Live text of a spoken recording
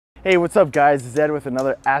Hey, what's up guys? It's Ed with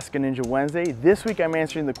another Ask a Ninja Wednesday. This week I'm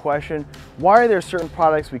answering the question, why are there certain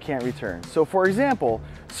products we can't return? So for example,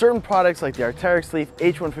 certain products like the Arc'teryx Leaf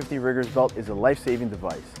H150 Rigger's Belt is a life-saving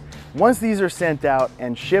device. Once these are sent out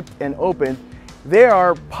and shipped and opened, they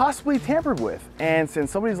are possibly tampered with. And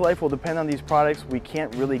since somebody's life will depend on these products, we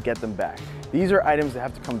can't really get them back. These are items that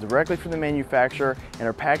have to come directly from the manufacturer and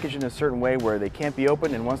are packaged in a certain way where they can't be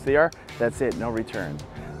opened, and once they are, that's it, no returns.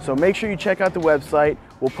 So make sure you check out the website.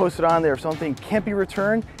 We'll post it on there if something can't be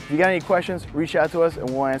returned. If you got any questions, reach out to us and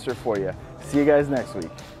we'll answer it for you. See you guys next week.